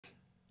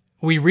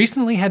We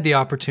recently had the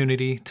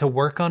opportunity to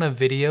work on a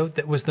video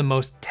that was the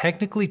most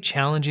technically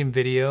challenging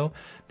video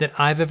that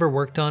I've ever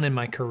worked on in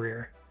my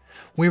career.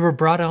 We were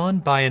brought on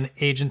by an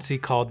agency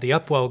called the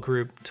Upwell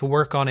Group to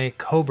work on a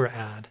Cobra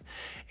ad.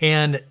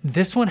 And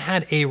this one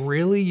had a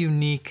really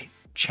unique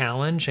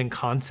challenge and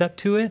concept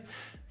to it.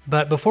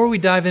 But before we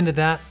dive into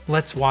that,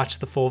 let's watch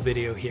the full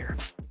video here.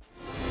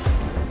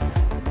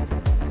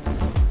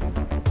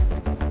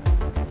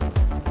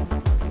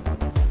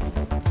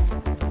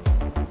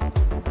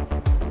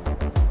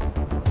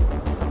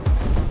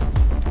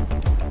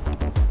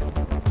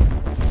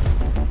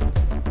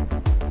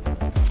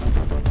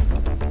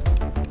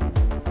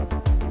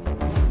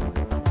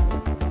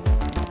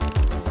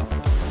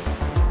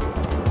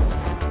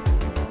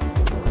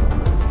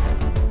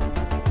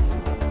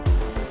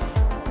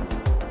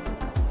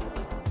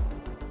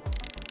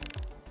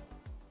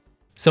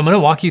 So I'm gonna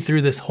walk you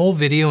through this whole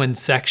video in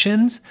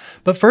sections,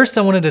 but first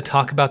I wanted to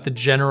talk about the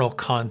general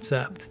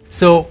concept.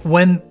 So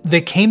when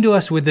they came to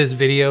us with this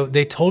video,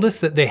 they told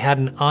us that they had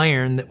an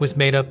iron that was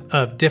made up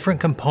of different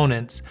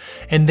components,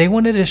 and they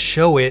wanted to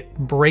show it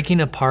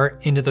breaking apart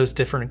into those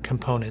different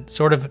components,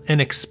 sort of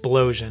an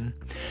explosion.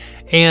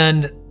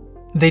 And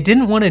they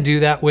didn't want to do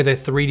that with a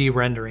 3D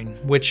rendering,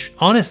 which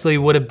honestly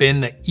would have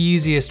been the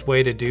easiest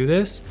way to do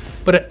this,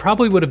 but it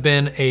probably would have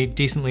been a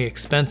decently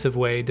expensive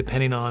way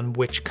depending on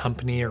which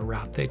company or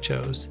route they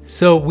chose.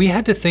 So we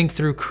had to think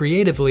through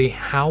creatively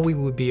how we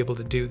would be able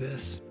to do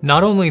this.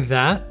 Not only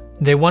that,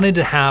 they wanted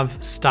to have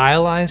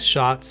stylized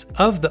shots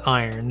of the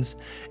irons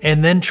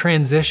and then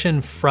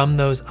transition from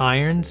those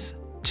irons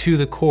to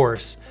the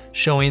course,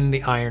 showing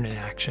the iron in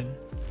action.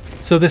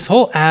 So this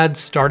whole ad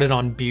started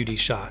on beauty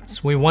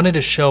shots. We wanted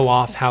to show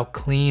off how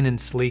clean and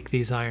sleek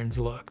these irons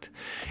looked.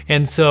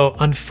 And so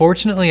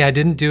unfortunately, I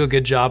didn't do a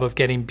good job of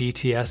getting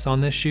BTS on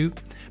this shoot,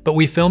 but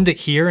we filmed it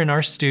here in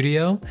our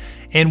studio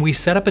and we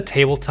set up a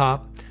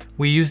tabletop.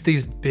 We used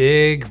these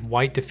big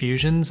white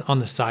diffusions on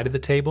the side of the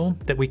table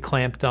that we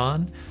clamped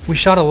on. We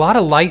shot a lot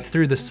of light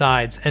through the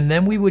sides, and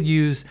then we would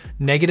use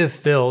negative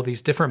fill,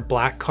 these different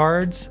black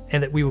cards,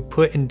 and that we would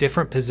put in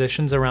different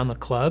positions around the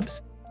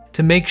clubs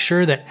to make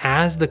sure that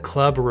as the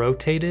club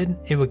rotated,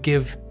 it would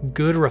give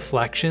good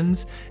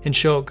reflections and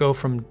show it go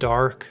from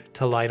dark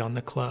to light on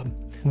the club.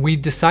 We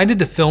decided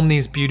to film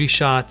these beauty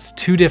shots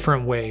two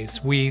different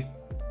ways. We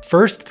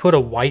first put a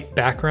white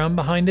background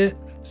behind it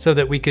so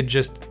that we could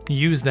just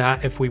use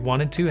that if we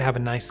wanted to, have a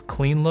nice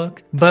clean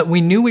look. But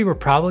we knew we were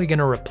probably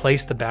gonna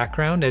replace the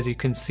background, as you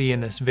can see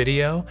in this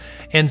video.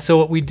 And so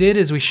what we did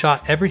is we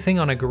shot everything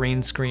on a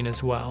green screen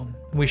as well.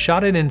 We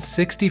shot it in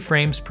 60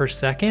 frames per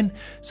second,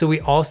 so we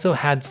also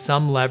had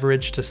some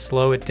leverage to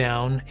slow it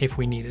down if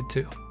we needed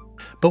to.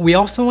 But we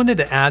also wanted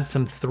to add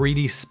some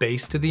 3D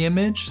space to the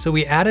image, so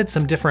we added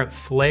some different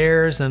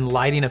flares and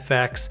lighting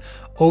effects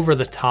over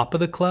the top of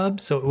the club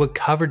so it would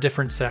cover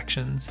different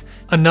sections.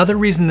 Another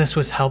reason this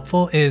was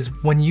helpful is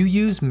when you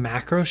use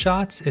macro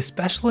shots,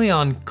 especially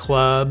on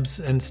clubs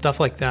and stuff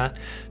like that,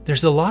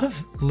 there's a lot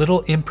of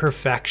little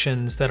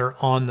imperfections that are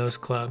on those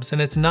clubs,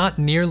 and it's not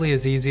nearly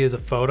as easy as a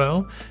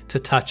photo to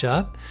touch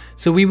up.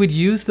 So we would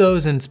use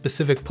those in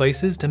specific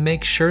places to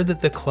make sure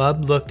that the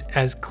club looked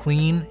as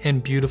clean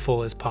and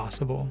beautiful as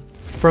possible.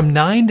 From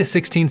 9 to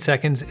 16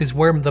 seconds is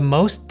where the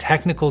most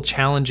technical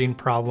challenging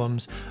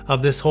problems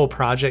of this whole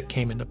project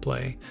came into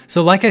play.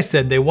 So like I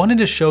said, they wanted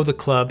to show the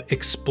club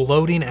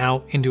exploding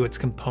out into its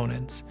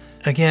components.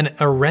 Again,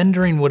 a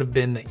rendering would have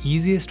been the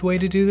easiest way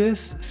to do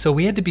this, so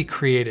we had to be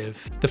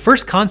creative. The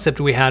first concept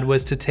we had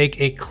was to take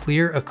a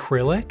clear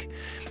acrylic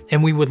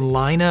and we would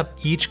line up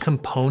each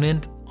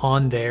component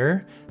on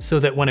there so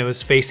that when it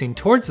was facing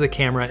towards the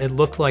camera, it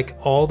looked like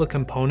all the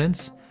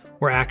components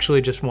were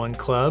actually just one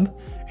club.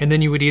 And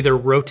then you would either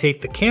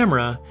rotate the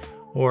camera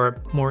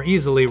or more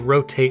easily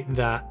rotate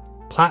that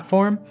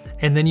platform,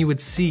 and then you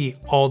would see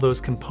all those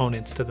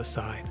components to the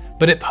side.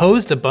 But it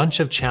posed a bunch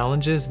of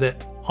challenges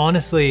that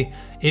honestly,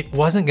 it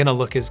wasn't gonna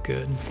look as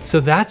good. So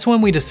that's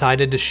when we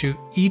decided to shoot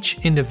each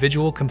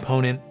individual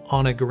component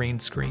on a green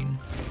screen.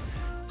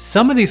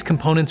 Some of these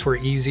components were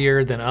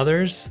easier than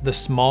others. The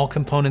small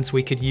components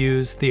we could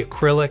use the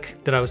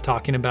acrylic that I was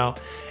talking about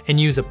and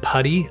use a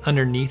putty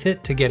underneath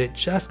it to get it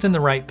just in the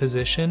right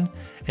position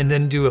and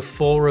then do a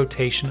full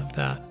rotation of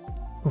that.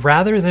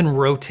 Rather than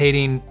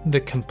rotating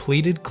the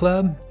completed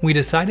club, we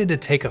decided to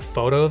take a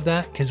photo of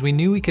that because we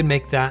knew we could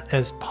make that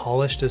as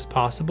polished as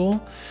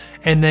possible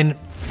and then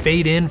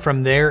fade in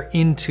from there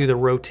into the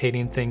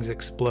rotating things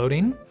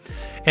exploding.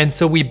 And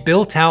so we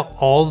built out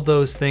all of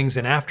those things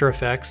in After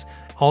Effects,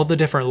 all the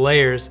different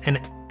layers, and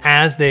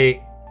as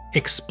they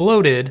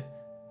exploded,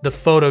 the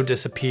photo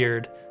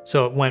disappeared.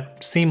 So it went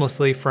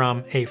seamlessly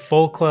from a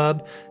full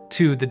club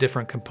to the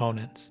different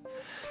components.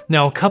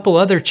 Now, a couple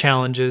other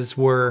challenges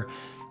were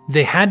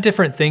they had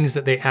different things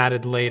that they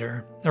added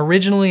later.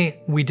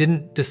 Originally, we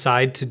didn't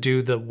decide to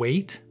do the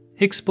weight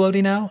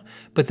exploding out,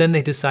 but then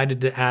they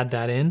decided to add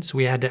that in, so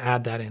we had to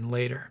add that in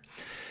later.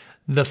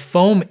 The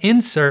foam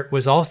insert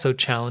was also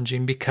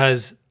challenging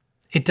because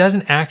it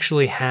doesn't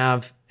actually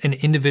have an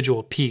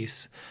individual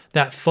piece.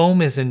 That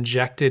foam is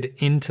injected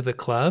into the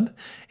club,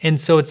 and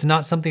so it's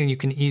not something you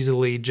can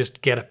easily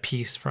just get a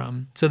piece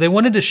from. So they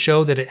wanted to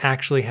show that it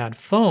actually had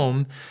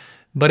foam,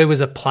 but it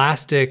was a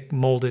plastic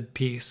molded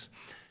piece.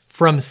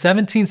 From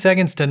 17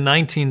 seconds to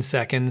 19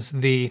 seconds,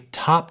 the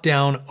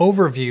top-down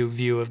overview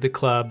view of the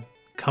club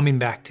coming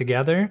back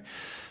together,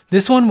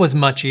 this one was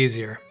much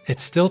easier. It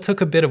still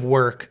took a bit of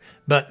work,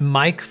 but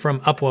Mike from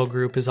Upwell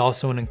Group is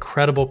also an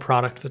incredible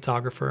product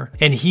photographer,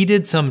 and he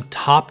did some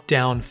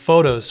top-down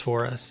photos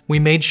for us. We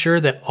made sure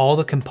that all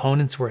the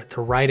components were at the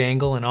right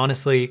angle, and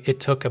honestly, it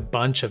took a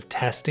bunch of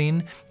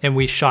testing, and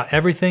we shot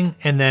everything,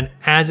 and then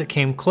as it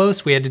came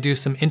close, we had to do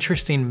some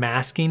interesting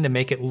masking to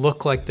make it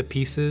look like the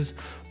pieces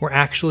were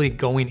actually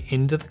going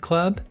into the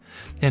club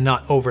and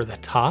not over the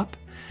top.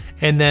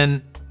 And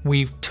then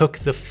we took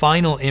the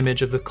final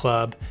image of the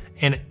club,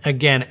 and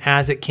again,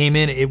 as it came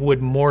in, it would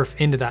morph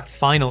into that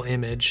final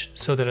image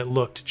so that it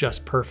looked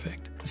just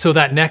perfect. So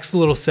that next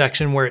little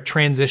section where it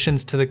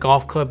transitions to the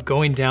golf club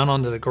going down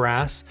onto the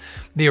grass,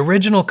 the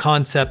original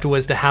concept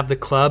was to have the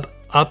club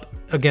up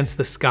against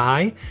the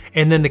sky,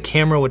 and then the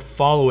camera would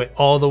follow it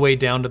all the way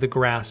down to the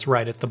grass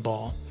right at the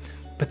ball.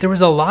 But there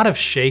was a lot of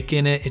shake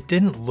in it. It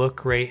didn't look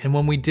great. And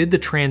when we did the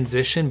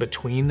transition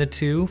between the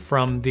two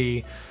from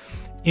the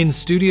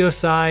in-studio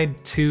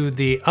side to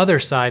the other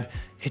side,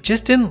 it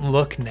just didn't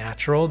look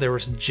natural. There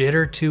was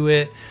jitter to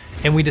it,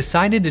 and we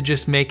decided to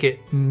just make it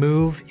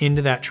move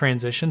into that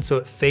transition so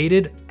it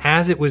faded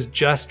as it was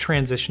just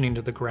transitioning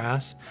to the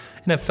grass,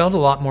 and it felt a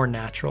lot more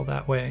natural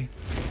that way.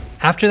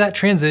 After that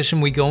transition,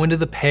 we go into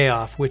the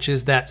payoff, which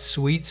is that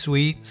sweet,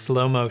 sweet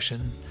slow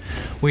motion.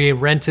 We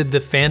rented the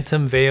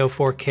Phantom Veo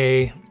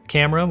 4K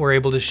camera. We're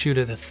able to shoot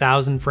at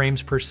 1,000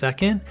 frames per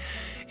second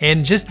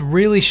and just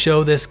really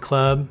show this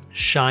club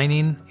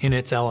shining in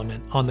its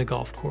element on the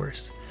golf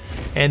course.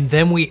 And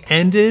then we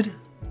ended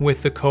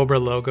with the Cobra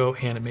logo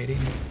animating.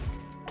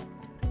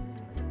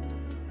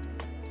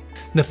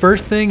 The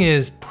first thing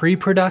is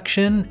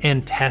pre-production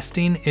and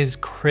testing is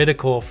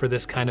critical for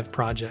this kind of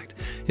project,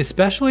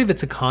 especially if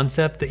it's a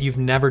concept that you've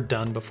never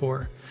done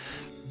before.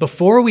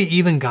 Before we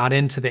even got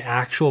into the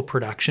actual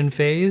production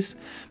phase,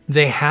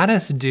 they had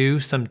us do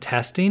some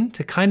testing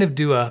to kind of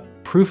do a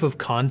proof of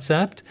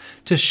concept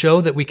to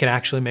show that we could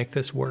actually make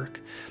this work.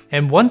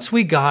 And once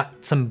we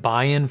got some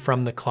buy-in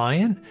from the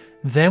client,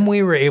 then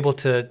we were able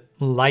to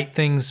light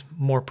things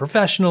more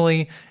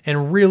professionally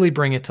and really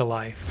bring it to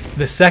life.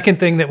 The second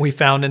thing that we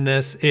found in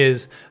this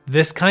is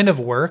this kind of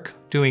work,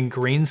 doing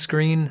green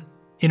screen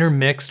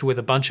intermixed with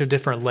a bunch of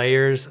different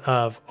layers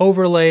of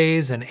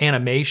overlays and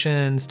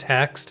animations,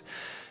 text,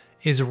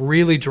 is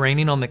really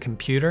draining on the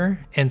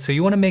computer. And so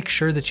you want to make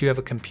sure that you have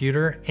a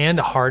computer and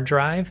a hard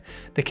drive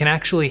that can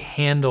actually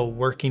handle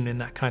working in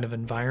that kind of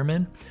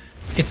environment.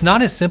 It's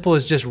not as simple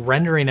as just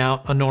rendering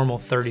out a normal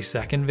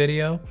 30-second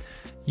video.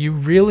 You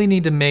really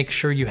need to make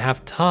sure you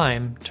have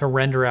time to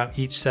render out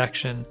each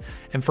section.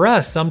 And for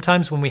us,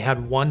 sometimes when we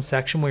had one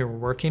section we were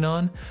working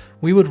on,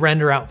 we would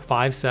render out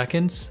 5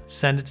 seconds,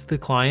 send it to the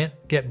client,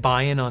 get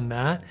buy-in on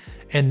that,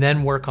 and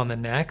then work on the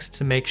next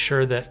to make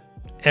sure that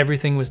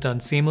everything was done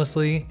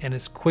seamlessly and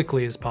as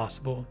quickly as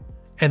possible.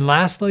 And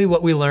lastly,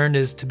 what we learned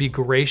is to be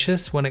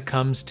gracious when it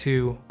comes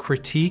to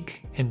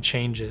critique and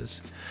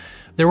changes.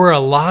 There were a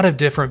lot of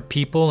different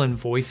people and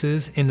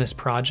voices in this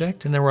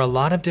project, and there were a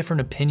lot of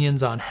different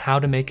opinions on how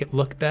to make it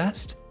look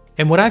best.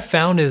 And what I've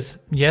found is,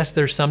 yes,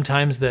 there's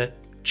sometimes that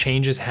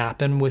changes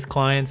happen with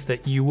clients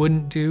that you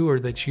wouldn't do or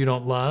that you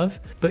don't love,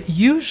 but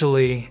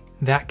usually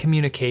that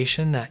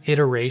communication, that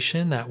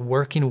iteration, that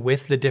working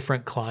with the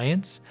different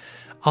clients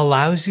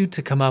allows you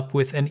to come up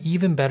with an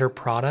even better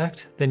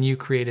product than you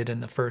created in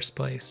the first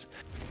place.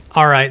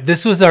 All right,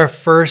 this was our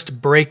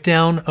first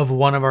breakdown of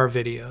one of our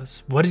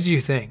videos. What did you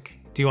think?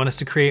 Do you want us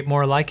to create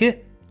more like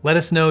it? Let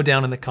us know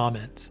down in the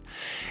comments.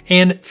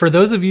 And for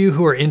those of you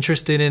who are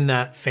interested in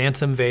that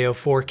Phantom Veo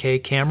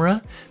 4K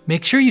camera,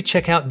 make sure you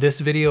check out this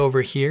video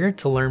over here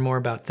to learn more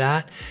about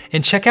that,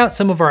 and check out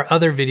some of our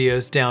other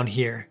videos down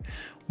here.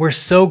 We're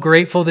so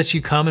grateful that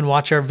you come and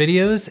watch our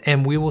videos,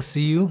 and we will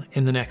see you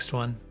in the next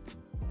one.